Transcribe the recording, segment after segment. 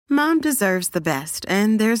Mom deserves the best,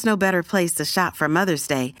 and there's no better place to shop for Mother's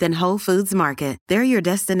Day than Whole Foods Market. They're your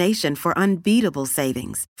destination for unbeatable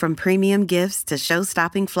savings, from premium gifts to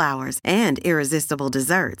show-stopping flowers and irresistible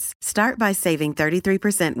desserts. Start by saving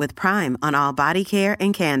 33% with Prime on all body care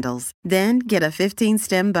and candles. Then get a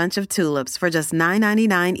 15-stem bunch of tulips for just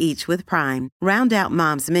 $9.99 each with Prime. Round out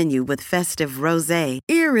Mom's menu with festive rosé,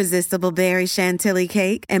 irresistible berry chantilly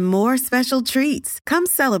cake, and more special treats. Come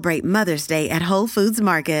celebrate Mother's Day at Whole Foods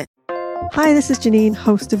Market. Hi, this is Janine,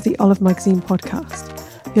 host of the Olive Magazine podcast.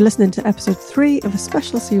 You're listening to episode 3 of a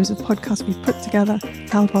special series of podcasts we've put together to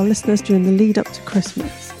help our listeners during the lead up to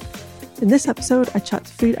Christmas. In this episode, I chat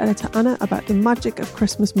to food editor Anna about the magic of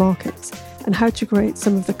Christmas markets and how to create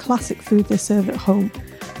some of the classic food they serve at home,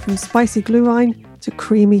 from spicy glühwein to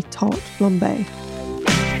creamy tart flambe.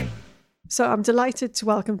 So I'm delighted to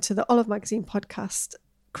welcome to the Olive Magazine podcast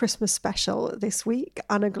Christmas special this week,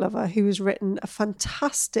 Anna Glover, who has written a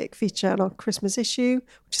fantastic feature on our Christmas issue,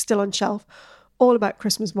 which is still on shelf, all about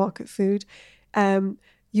Christmas market food.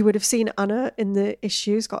 You would have seen Anna in the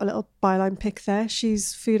issues, got a little byline pic there.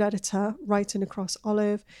 She's food editor, writing across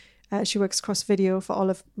Olive. She works across video for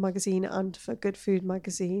Olive Magazine and for Good Food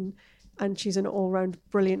Magazine. And she's an all-round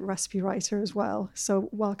brilliant recipe writer as well. So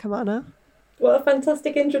welcome, Anna. What a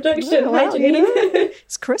fantastic introduction. Oh, Hi, Janine.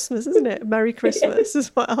 It's Christmas, isn't it? Merry Christmas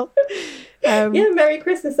as well. Yeah, Merry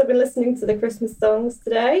Christmas. I've been listening to the Christmas songs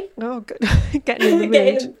today. Oh, good. Getting in the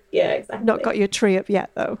mood. Yeah, exactly. Not got your tree up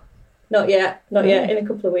yet, though. Not yet. In a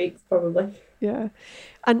couple of weeks, probably. Yeah.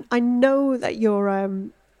 And I know that you're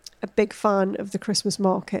a big fan of the Christmas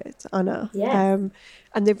market, Anna. Yes.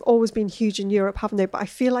 And they've always been huge in Europe, haven't they? But I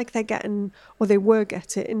feel like they're getting, or they were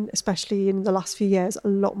getting, especially in the last few years, a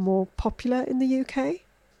lot more popular in the UK.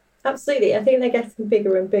 Absolutely. I think they're getting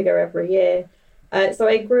bigger and bigger every year. So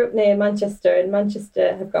I grew up near Manchester, and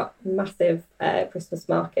Manchester have got massive Christmas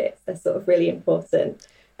markets. They're sort of really important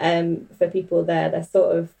for people there. They're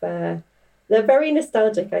sort of, they're very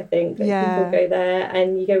nostalgic, I think. People go there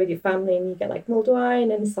and you go with your family and you get like mulled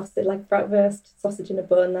wine and sausage, like bratwurst, sausage in a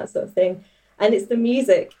bun, that sort of thing. And it's the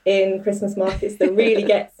music in Christmas markets that really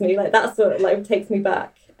gets me. Like that's what like takes me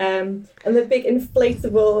back. And the big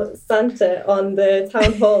inflatable Santa on the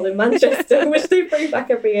town hall in Manchester, which they bring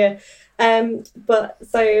back every year. But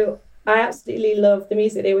so I absolutely love the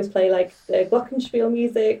music. They always play like the glockenspiel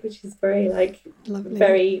music, which is very like Lovely.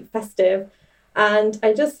 Very festive. And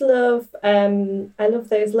I just love, I love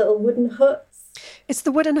those little wooden huts. It's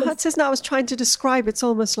the wooden huts, isn't it? I was trying to describe. It's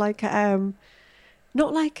almost like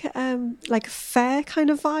not like a fair kind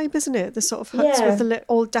of vibe, isn't it? The sort of huts with the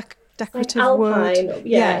all decorative like alpine wood.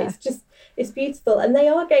 Yeah, it's beautiful, and they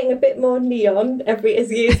are getting a bit more neon as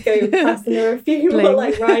years go past, and there are a few more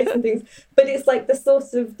like rides and things. But it's like the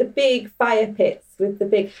sort of the big fire pits with the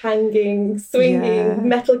big hanging, swinging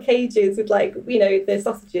metal cages with like the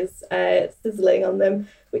sausages sizzling on them,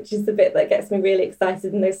 which is the bit that gets me really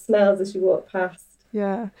excited, and those smells as you walk past.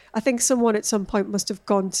 Yeah, I think someone at some point must have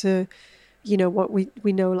gone to, what we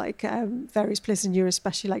know, like various places in Europe,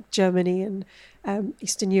 especially like Germany and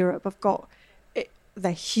Eastern Europe, have got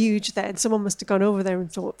they're huge there, and someone must have gone over there and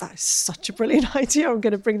thought, that is such a brilliant idea, I'm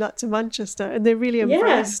going to bring that to Manchester, and they really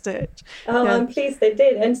embraced it. I'm pleased they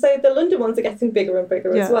did. And so the London ones are getting bigger and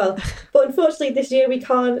bigger as well, but unfortunately this year we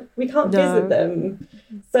can't visit them,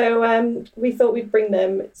 so we thought we'd bring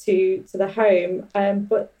them to the home,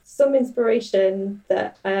 but some inspiration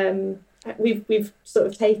that we've sort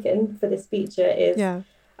of taken for this feature is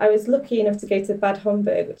I was lucky enough to go to Bad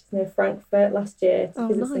Homburg, which is near Frankfurt, last year to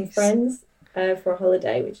visit some friends for a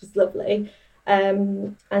holiday, which is lovely.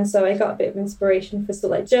 And so I got a bit of inspiration for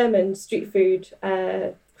sort of like German street food,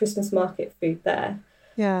 Christmas market food there.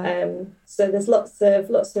 So there's lots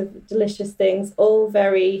of delicious things, all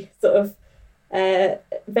very sort of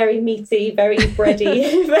very meaty, very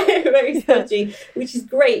bready, very spudgy, which is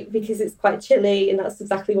great because it's quite chilly, and that's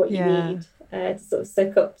exactly what you need to sort of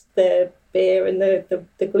soak up the beer and the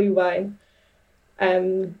glühwein.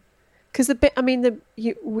 Because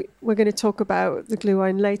we're going to talk about the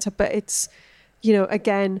glühwein later, but it's,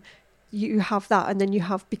 again, you have that, and then you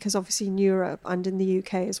have, because obviously in Europe and in the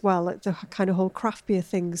UK as well, like the kind of whole craft beer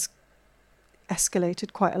thing's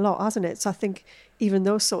escalated quite a lot, hasn't it? So I think even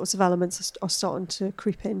those sorts of elements are starting to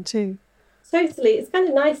creep in too. Totally. It's kind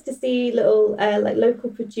of nice to see little like local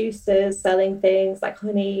producers selling things like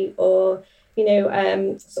honey or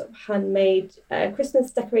sort of handmade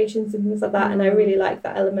Christmas decorations and things like that, and I really like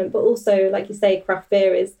that element. But also, like you say, craft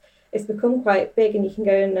beer it's become quite big, and you can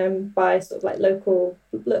go and buy sort of like local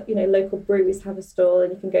breweries have a stall,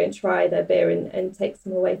 and you can go and try their beer and take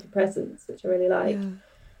some away for presents, which I really like.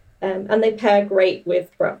 And they pair great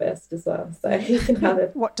with breakfast as well. So you can have a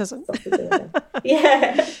what doesn't? sausage in there.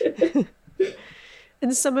 Yeah.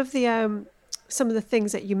 And some of the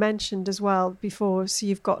things that you mentioned as well before. So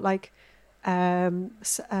you've got like, how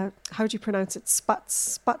do you pronounce it?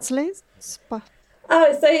 Spatzles?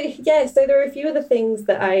 Oh, so there are a few other things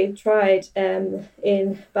that I tried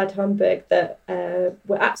in Bad Homburg that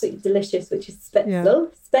were absolutely delicious, which is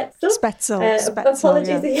Spätzle. Spätzle.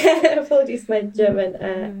 Apologies for my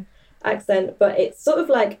German accent, but it's sort of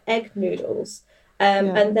like egg noodles,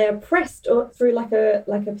 and they're pressed through like a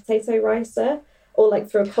potato ricer or like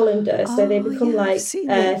through a colander, so they become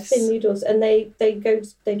thin noodles, and they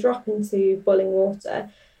drop into boiling water.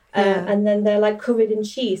 And then they're like covered in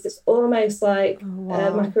cheese. It's almost like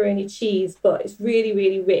macaroni cheese, but it's really,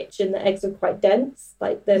 really rich, and the eggs are quite dense.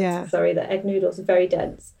 The egg noodles are very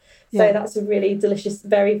dense. So that's a really delicious,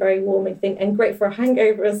 very, very warming thing, and great for a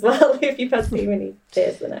hangover as well if you've had too many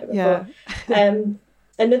beers the night before.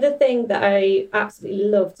 Another thing that I absolutely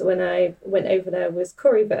loved when I went over there was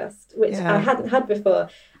currywurst, which I hadn't had before.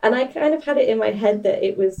 And I kind of had it in my head that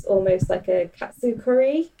it was almost like a katsu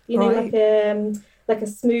curry, like a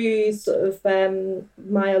smooth sort of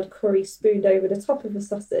mild curry spooned over the top of a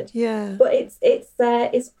sausage. Yeah. But it's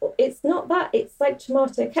not that. It's like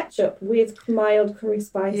tomato ketchup with mild curry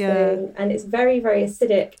spicing, and it's very, very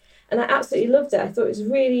acidic. And I absolutely loved it. I thought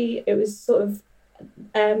it was sort of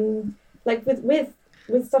like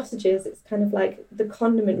with sausages, it's kind of like the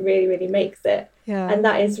condiment really, really makes it. Yeah. And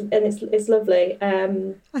it's lovely.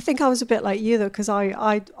 I think I was a bit like you though, because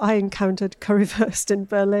I encountered currywurst in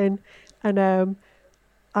Berlin,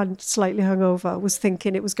 and slightly hungover, was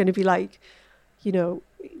thinking it was going to be like,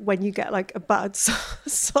 when you get like a bad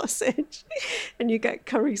sausage and you get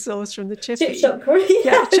curry sauce from the chippy. Chip shop curry.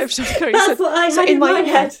 Yeah, chip shop curry. That's what I had in my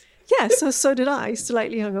head. Yeah, so did I,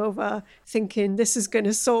 slightly hungover, thinking this is going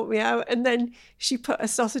to sort me out. And then she put a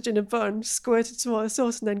sausage in a bun, squirted tomato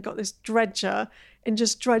sauce, and then got this dredger and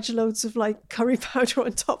just dredged loads of like curry powder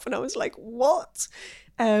on top. And I was like, what?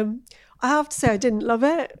 I have to say I didn't love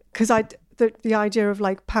it, because the idea of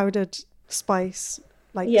like powdered spice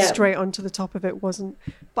straight onto the top of it wasn't,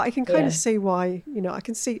 but I can kind of see why, I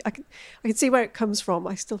can see where it comes from.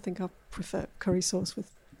 I still think I prefer curry sauce with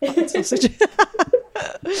sausage.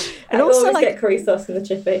 And I also always get curry sauce in the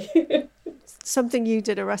chippy. Something you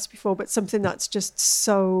did a recipe for, but something that's just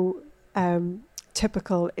so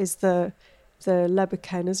typical is the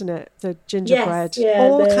Leberkäse, isn't it? The gingerbread. Yes,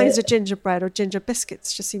 all kinds of gingerbread or ginger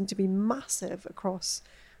biscuits just seem to be massive across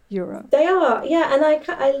Europe. They are, yeah, and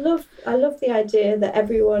I love the idea that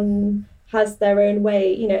everyone has their own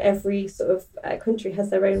way. Every sort of country has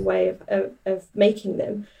their own way of making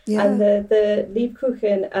them. Yeah. And the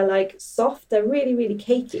Lebkuchen are like soft. They're really, really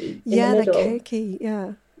cakey. Yeah, they're cakey.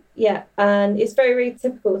 Yeah. Yeah, and it's very, very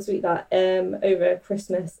typical to eat that over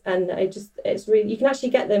Christmas, and it's really, you can actually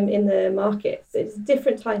get them in the markets. It's a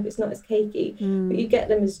different type, it's not as cakey, but you get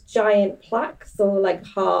them as giant plaques or like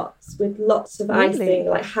hearts with lots of icing,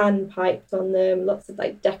 like hand piped on them, lots of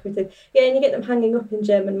like decorative. Yeah, and you get them hanging up in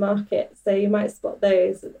German markets, so you might spot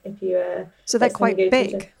those if you. So they're quite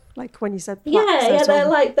big. Like when you said plaques. Yeah,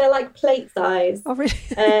 they're like plate size. Oh really?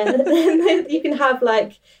 And you can have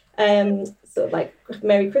like sort of like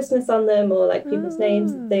Merry Christmas on them, or like people's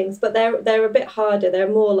names and things, but they're a bit harder. They're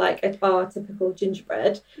more like our typical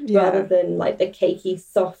gingerbread rather than like the cakey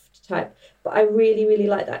soft type. But I really, really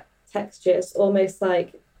like that texture. It's almost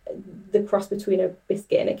like the cross between a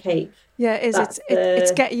biscuit and a cake. Yeah, it is.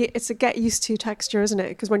 It's a get used to texture, isn't it?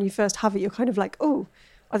 Because when you first have it, you're kind of like, oh,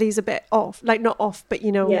 are these a bit off? Like not off, but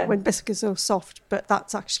when biscuits are so soft, but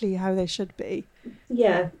that's actually how they should be.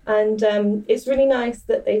 Yeah, and it's really nice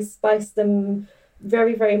that they spice them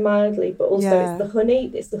very, very mildly, but also it's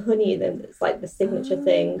the honey in them that's like the signature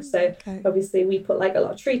thing. So obviously we put like a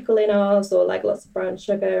lot of treacle in ours, or like lots of brown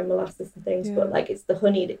sugar and molasses and things, but like it's the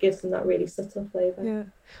honey that gives them that really subtle flavour. Yeah.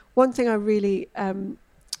 One thing I really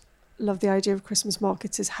love the idea of Christmas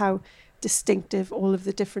markets is how distinctive all of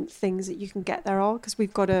the different things that you can get there are, because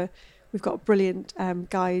we've got a brilliant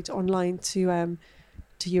guide online to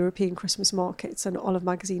European Christmas markets on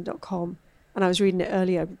olivemagazine.com, and I was reading it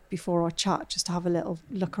earlier before our chat just to have a little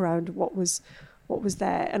look around what was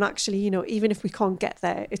there. And actually, even if we can't get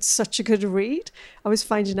there, it's such a good read. I was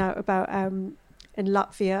finding out about in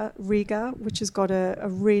Latvia, Riga, which has got a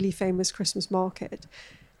really famous Christmas market.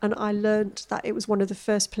 And I learned that it was one of the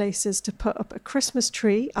first places to put up a Christmas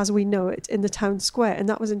tree as we know it in the town square. And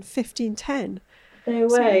that was in 1510. No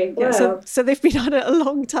way. Wow. So they've been at it a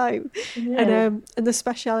long time. Yeah. And the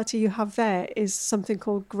speciality you have there is something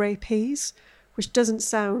called grey peas, which doesn't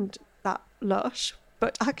sound that lush,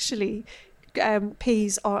 but actually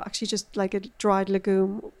peas are actually just like a dried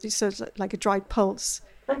legume, so it's like a dried pulse.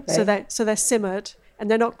 Okay. So they're simmered, and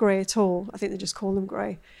they're not grey at all. I think they just call them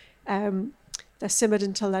grey. They're simmered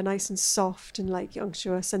until they're nice and soft and like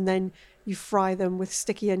unctuous, and then you fry them with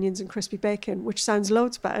sticky onions and crispy bacon, which sounds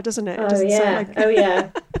loads better, doesn't it? Oh yeah.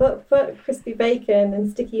 Put crispy bacon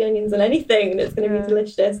and sticky onions on anything, and it's going to be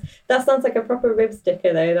delicious. That sounds like a proper rib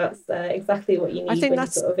sticker, though. That's exactly what you need when you're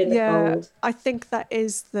sort of in the cold. I think that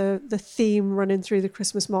is the theme running through the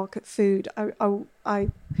Christmas market food.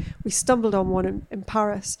 We stumbled on one in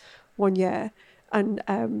Paris one year. And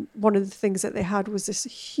one of the things that they had was this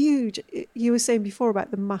huge, you were saying before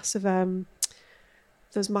about the massive,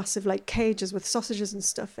 those massive like cages with sausages and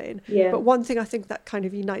stuff in. Yeah. But one thing I think that kind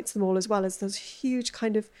of unites them all as well is those huge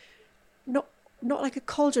kind of, not like a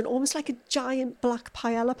cauldron, almost like a giant black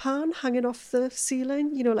paella pan hanging off the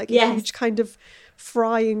ceiling, you know, like a huge kind of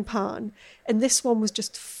frying pan. And this one was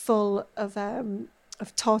just full of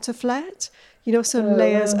tartiflette. You know, so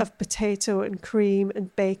layers of potato and cream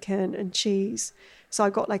and bacon and cheese. So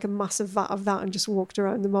I got like a massive vat of that and just walked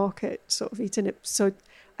around the market sort of eating it. So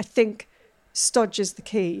I think stodge is the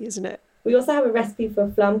key, isn't it? We also have a recipe for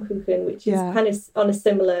Flammkuchen, which is kind of on a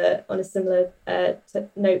similar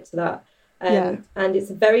note to that. And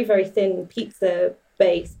it's a very, very thin pizza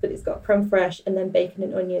base, but it's got creme fraiche and then bacon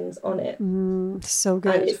and onions on it. So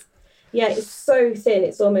good. And it's so thin.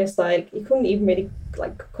 It's almost like you couldn't even really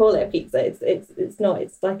like call it a pizza. It's not.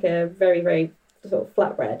 It's like a very, very sort of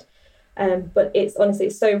flatbread. But it's honestly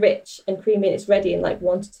so rich and creamy, and it's ready in like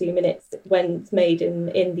 1 to 2 minutes when it's made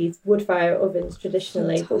in these wood fire ovens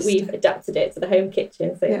traditionally. Fantastic. But we've adapted it to the home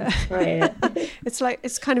kitchen, so you can try it.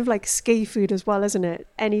 It's kind of like ski food as well, isn't it?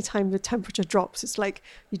 Anytime the temperature drops, it's like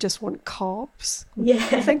you just want carbs. Yeah.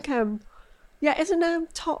 I think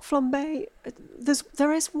isn't tart flambe?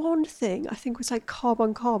 There is one thing I think was like carb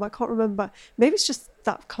on carb. I can't remember. Maybe it's just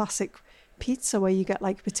that classic pizza where you get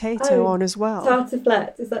like potato on as well.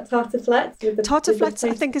 Tartiflette, is that tartiflette? Tartiflette,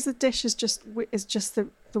 I think, is the dish is just the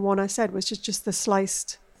one I said, which is just the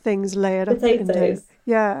sliced things layered potatoes. Up into.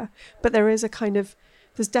 Yeah, but there's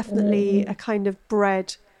definitely a kind of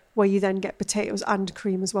bread where you then get potatoes and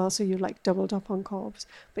cream as well, so you're like doubled up on carbs.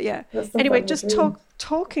 But yeah, anyway, just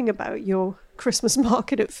talking about your Christmas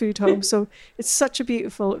market at Food Home. So it's such a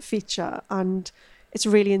beautiful feature, and it's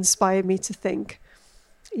really inspired me to think,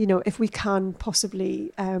 you know, if we can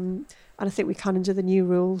possibly, and I think we can under the new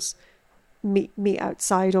rules, meet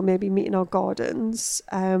outside or maybe meet in our gardens,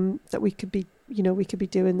 that we could be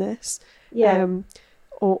doing this. Yeah.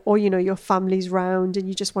 Or you know, your family's round and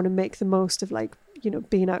you just want to make the most of like, you know,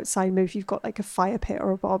 being outside. Maybe if you've got like a fire pit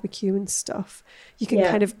or a barbecue and stuff, you can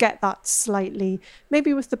kind of get that slightly,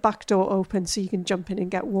 maybe with the back door open so you can jump in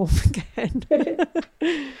and get warm again.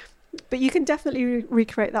 But you can definitely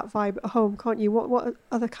recreate that vibe at home, can't you? What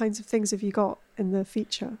other kinds of things have you got in the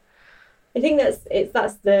feature? I think that's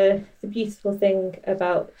the beautiful thing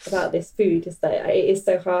about this food, is that it is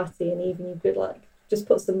so hearty, and even you could like just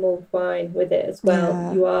put some mulled wine with it as well.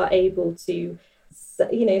 Yeah. You are able to,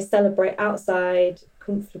 you know, celebrate outside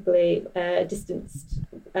comfortably, distanced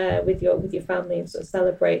with your family, and sort of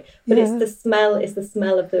celebrate. But it's the smell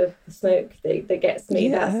of the smoke that gets me.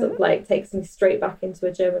 That sort of like takes me straight back into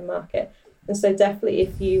a German market. And so definitely,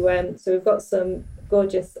 if you so we've got some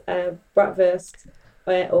gorgeous bratwurst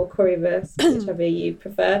or currywurst, whichever you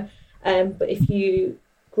prefer. But if you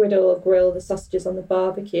griddle or grill the sausages on the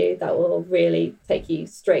barbecue, that will really take you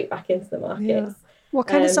straight back into the market. Yeah. What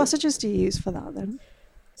kind of sausages do you use for that then?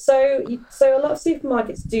 So a lot of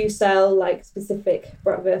supermarkets do sell like specific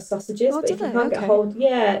bratwurst sausages, but if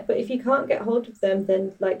you can't get hold of them,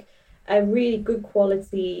 then like a really good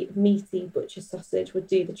quality meaty butcher sausage would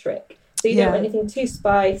do the trick. So you don't want anything too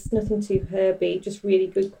spiced, nothing too herby, just really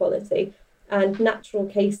good quality. And natural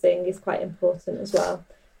casing is quite important as well,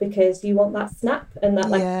 because you want that snap and that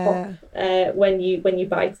pop when you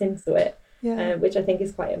bite into it, which I think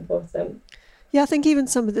is quite important. Yeah, I think even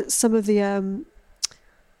some of the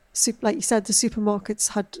like you said, the supermarkets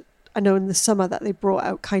had, I know in the summer that they brought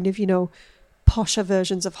out kind of, you know, posher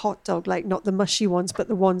versions of hot dog, like not the mushy ones, but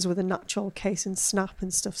the ones with a natural case and snap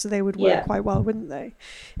and stuff. So they would work quite well, wouldn't they?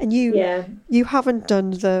 And you haven't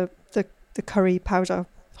done the curry powder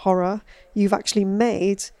horror. You've actually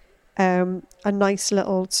made a nice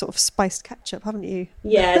little sort of spiced ketchup, haven't you?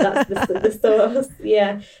 Yeah, that's the sauce.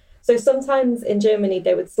 Yeah. So sometimes in Germany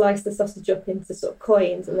they would slice the sausage up into sort of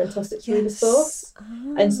coins and then toss it through the sauce.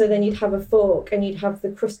 Oh. And so then you'd have a fork and you'd have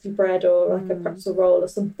the crusty bread or like a pretzel roll or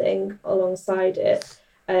something alongside it.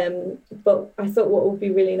 But I thought what would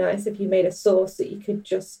be really nice if you made a sauce that you could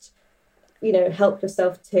just help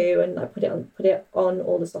yourself to, and like put it on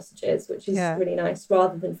all the sausages, which is really nice,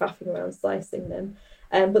 rather than faffing around slicing them.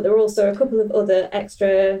 But there are also a couple of other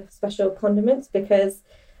extra special condiments, because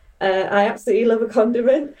I absolutely love a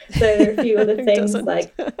condiment. So there are a few other things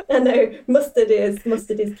like, I know mustard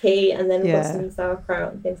is key, and then we've got some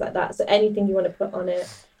sauerkraut and things like that. So anything you want to put on it,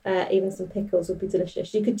 even some pickles would be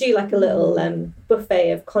delicious. You could do like a little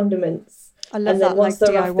buffet of condiments. I love and that, then once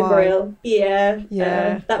like they're DIY. off the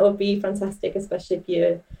grill, that would be fantastic, especially if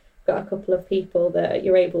you've got a couple of people that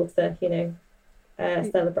you're able to,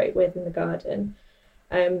 celebrate with in the garden.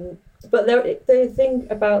 But the thing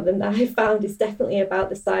about them that I found is definitely about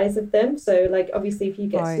the size of them. So, like, obviously, if you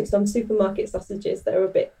get some supermarket sausages that are a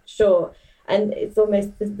bit short, and it's almost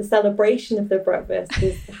the celebration of the breakfast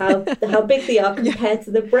is how big they are compared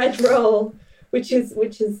to the bread roll, which is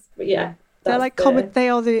They're like they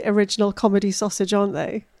are the original comedy sausage, aren't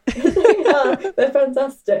they? They are. They're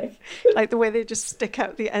fantastic. Like the way they just stick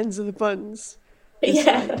out the ends of the buns.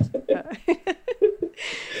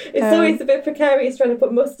 It's always a bit precarious trying to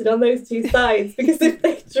put mustard on those two sides, because if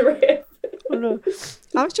they drip. Oh, no.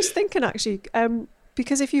 I was just thinking actually,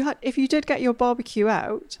 because if you did get your barbecue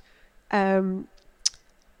out, and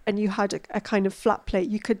you had a kind of flat plate,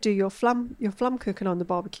 you could do your flam cooking on the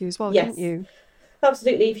barbecue as well, couldn't you?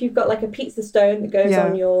 Absolutely. If you've got like a pizza stone that goes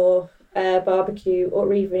on your barbecue,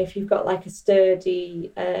 or even if you've got like a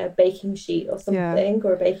sturdy baking sheet or something,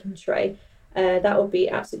 or a baking tray, that would be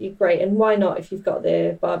absolutely great. And why not, if you've got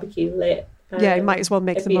the barbecue lit? You might as well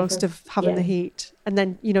make the most of having the heat, and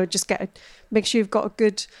then just make sure you've got a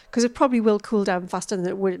good, because it probably will cool down faster than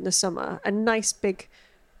it would in the summer, a nice big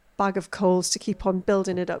bag of coals to keep on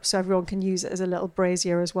building it up, so everyone can use it as a little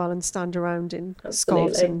brazier as well and stand around in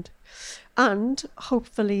scarves, and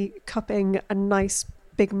hopefully cupping a nice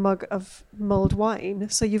big mug of mulled wine.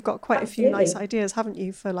 So you've got quite a few nice ideas, haven't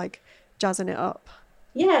you, for like jazzing it up?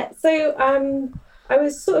 So I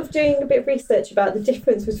was sort of doing a bit of research about the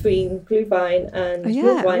difference between Glühwein and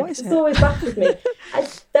mulled wine. It's always baffled me.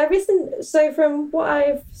 There isn't, so from what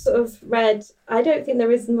I've sort of read, I don't think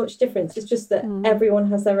there is much difference. It's just that everyone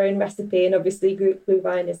has their own recipe, and obviously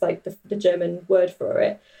Glühwein is like the German word for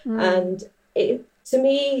it. And to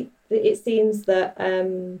me, it seems that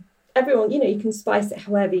everyone, you can spice it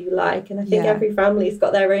however you like, and I think every family's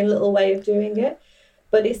got their own little way of doing it.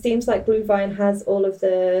 But it seems like Glühwein has all of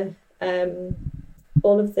the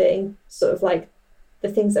sort of like the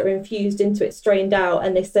things that are infused into it strained out,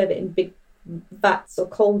 and they serve it in big vats or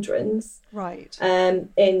cauldrons, right?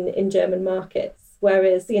 In German markets.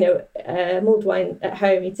 Whereas mulled wine at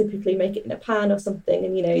home, you typically make it in a pan or something,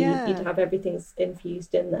 and you'd have everything's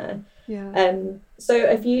infused in there. So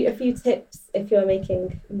a few tips if you're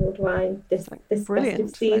making mulled wine this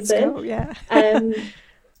festive season. Let's go,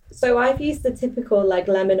 So I've used the typical like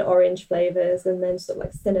lemon orange flavors, and then sort of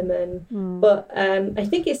like cinnamon. But I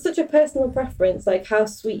think it's such a personal preference, like how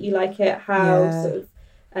sweet you like it, how sort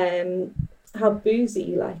of how boozy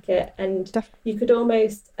you like it, and you could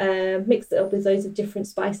almost mix it up with loads of different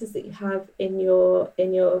spices that you have in your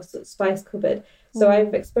sort of spice cupboard. So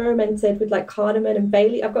I've experimented with like cardamom and bay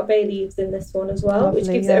leaf. I've got bay leaves in this one as well, which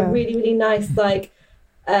gives it a really, really nice like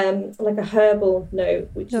a herbal note,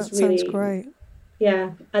 which is really sounds great.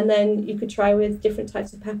 Yeah, and then you could try with different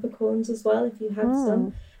types of peppercorns as well if you have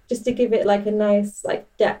some, just to give it like a nice like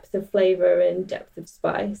depth of flavour and depth of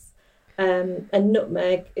spice. And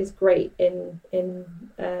nutmeg is great in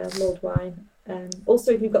mulled wine.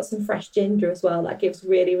 Also, if you've got some fresh ginger as well, that gives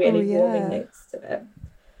really, really warming notes to it.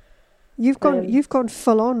 You've gone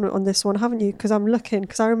full on this one, haven't you? Because I'm looking,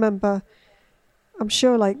 because I remember, I'm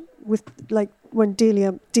sure like with like when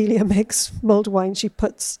Delia makes mulled wine, she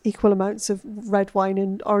puts equal amounts of red wine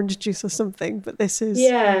and orange juice or something. But this is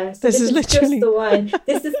this is literally just the wine.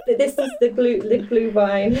 This is the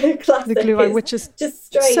Glühwein classic. The Glühwein, which is just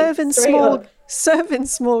straight serve in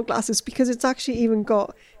small glasses, because it's actually even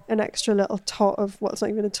got an extra little tot of, well, it's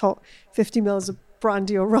not even a tot, 50 mils of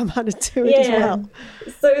brandy or rum added to it as well.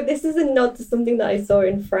 So this is a nod to something that I saw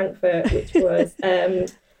in Frankfurt, which was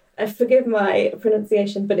forgive my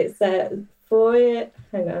pronunciation, but it's Feuer.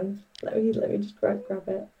 Hang on, let me just grab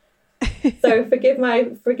it. So forgive my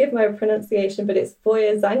pronunciation, but it's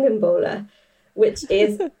Feuer Zangenbowle, which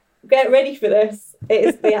is, get ready for this, it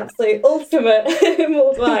is the absolute ultimate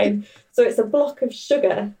mulled wine. So it's a block of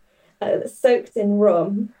sugar soaked in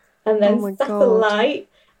rum, and then set alight,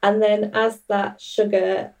 and then as that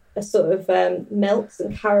sugar sort of melts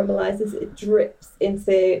and caramelizes, it drips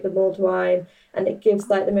into the mulled wine, and it gives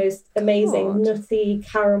like the most amazing nutty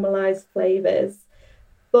caramelized flavors.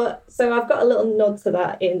 But so I've got a little nod to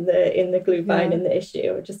that in the Glühwein in the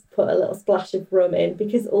issue. I just put a little splash of rum in,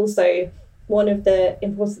 because also one of the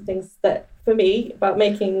important things that for me about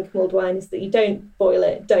making mulled wine is that you don't boil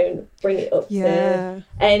it, don't bring it up to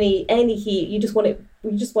any heat. You just want it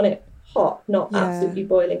hot, not absolutely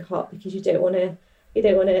boiling hot, because you don't want to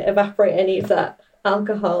evaporate any of that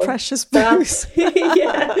alcohol. Precious booze.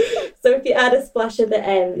 Yeah. So if you add a splash at the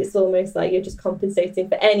end, it's almost like you're just compensating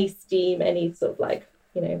for any steam, any sort of like,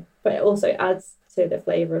 but it also adds to the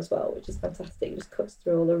flavour as well, which is fantastic. It just cuts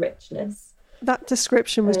through all the richness. That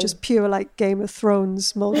description was just pure like Game of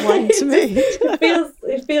Thrones mulled wine to me.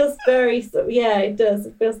 It feels very, it does.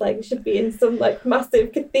 It feels like it should be in some like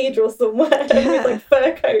massive cathedral somewhere with like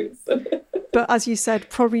fur coats. But as you said,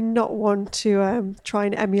 probably not one to try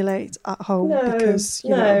and emulate at home because,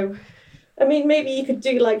 you know. I mean, maybe you could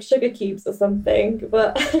do like sugar cubes or something,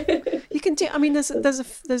 but you can do. I mean, there's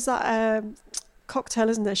that cocktail,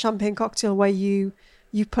 isn't there? Champagne cocktail where you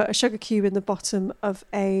put a sugar cube in the bottom of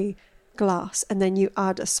a glass and then you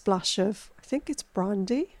add a splash of, I think it's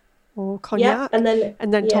brandy or cognac, and then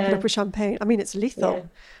top it up with champagne. I mean, it's lethal.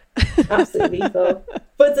 Yeah. Absolutely lethal,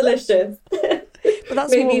 but delicious. But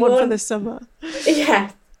that's maybe more one for this summer.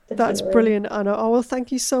 Yeah. Definitely. That's brilliant, Anna. Oh, well,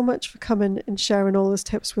 thank you so much for coming and sharing all those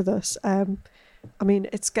tips with us. I mean,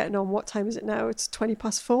 it's getting on. What time is it now? It's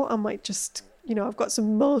 4:20. I might just, I've got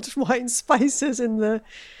some mulled wine spices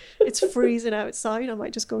it's freezing outside. I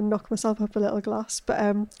might just go and knock myself up a little glass.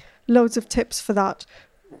 But loads of tips for that.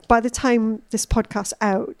 By the time this podcast's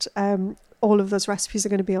out, all of those recipes are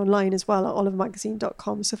going to be online as well at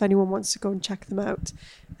olivemagazine.com. So if anyone wants to go and check them out,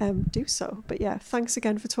 do so. But yeah, thanks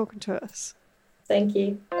again for talking to us. Thank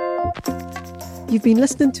you. You've been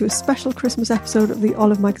listening to a special Christmas episode of the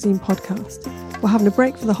Olive Magazine podcast. We're having a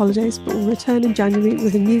break for the holidays, but we'll return in January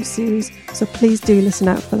with a new series, so please do listen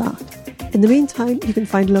out for that. In the meantime, you can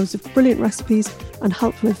find loads of brilliant recipes and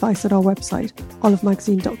helpful advice at our website,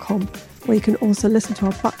 olivemagazine.com, where you can also listen to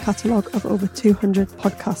our back catalogue of over 200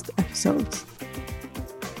 podcast episodes.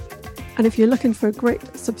 And if you're looking for a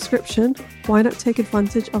great subscription, why not take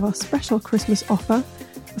advantage of our special Christmas offer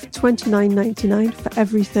of $29.99 for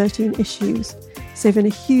every 13 issues, saving a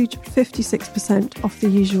huge 56% off the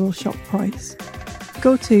usual shop price.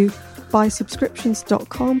 Go to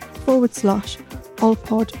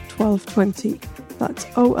buysubscriptions.com/olpod1220, that's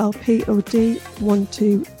OLPOD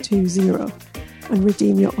 1220, and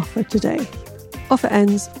redeem your offer today. Offer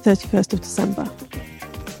ends 31st of December.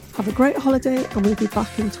 Have a great holiday, and we'll be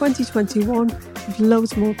back in 2021 with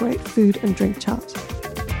loads more great food and drink chat.